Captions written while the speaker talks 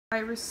I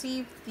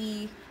received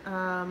the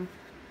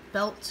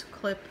belt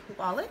clip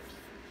wallet.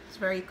 It's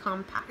very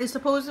compact. It's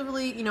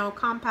supposedly,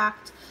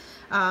 compact,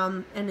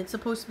 and it's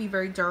supposed to be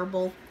very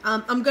durable.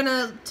 I'm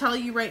gonna tell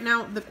you right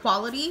now, the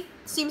quality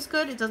seems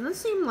good. It doesn't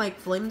seem like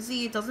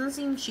flimsy. It doesn't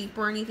seem cheap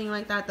or anything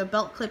like that. The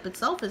belt clip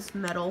itself is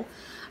metal,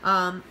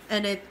 and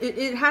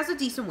it has a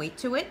decent weight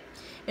to it.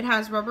 It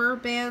has rubber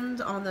band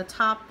on the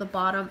top, the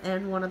bottom,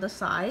 and one of the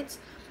sides,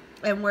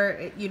 and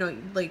where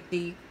like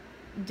the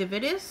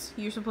divot is,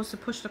 you're supposed to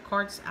push the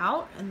cards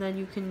out, and then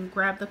you can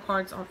grab the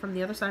cards on from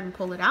the other side and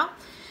pull it out.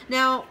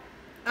 Now,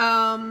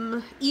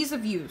 ease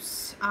of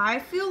use. I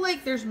feel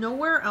like there's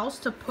nowhere else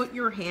to put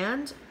your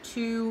hand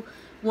to,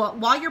 well,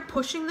 while you're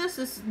pushing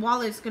this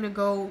wallet is gonna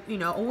go,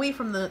 away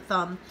from the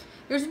thumb.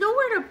 There's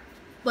nowhere to,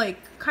 like,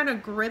 kind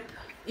of grip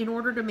in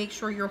order to make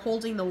sure you're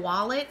holding the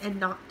wallet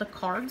and not the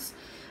cards.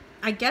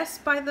 I guess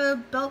by the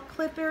belt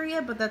clip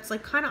area, but that's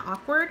like kind of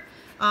awkward.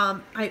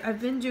 I've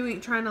been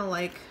trying to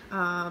like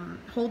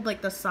hold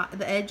like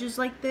the edges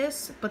like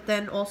this, but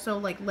then also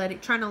like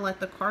trying to let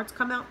the cards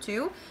come out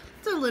too.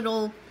 It's a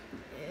little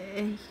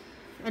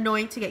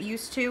annoying to get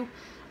used to,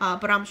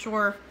 but I'm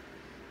sure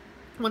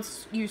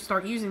once you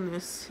start using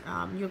this,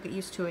 you'll get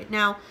used to it.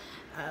 Now,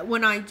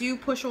 when I do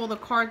push all the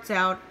cards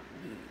out,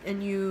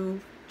 and you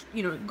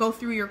go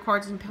through your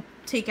cards and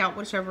take out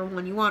whichever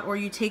one you want, or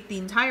you take the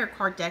entire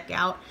card deck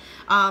out,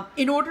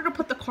 in order to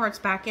put the cards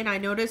back in, I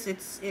notice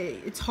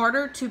it's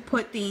harder to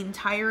put the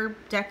entire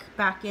deck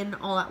back in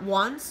all at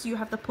once. You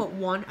have to put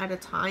one at a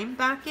time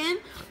back in,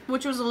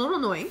 which was a little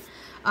annoying.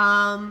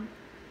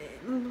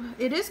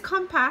 It is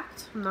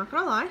compact, I'm not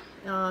gonna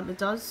lie. It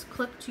does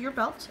clip to your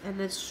belt,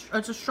 and it's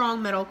a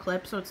strong metal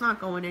clip, so it's not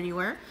going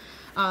anywhere.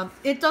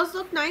 It does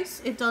look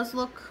nice. It does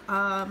look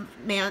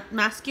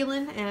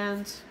masculine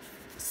and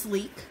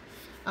sleek.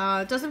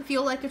 It doesn't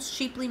feel like it's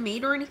cheaply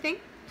made or anything.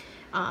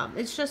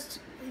 It's just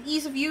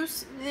ease of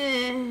use,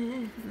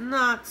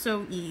 not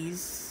so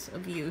ease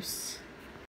of use.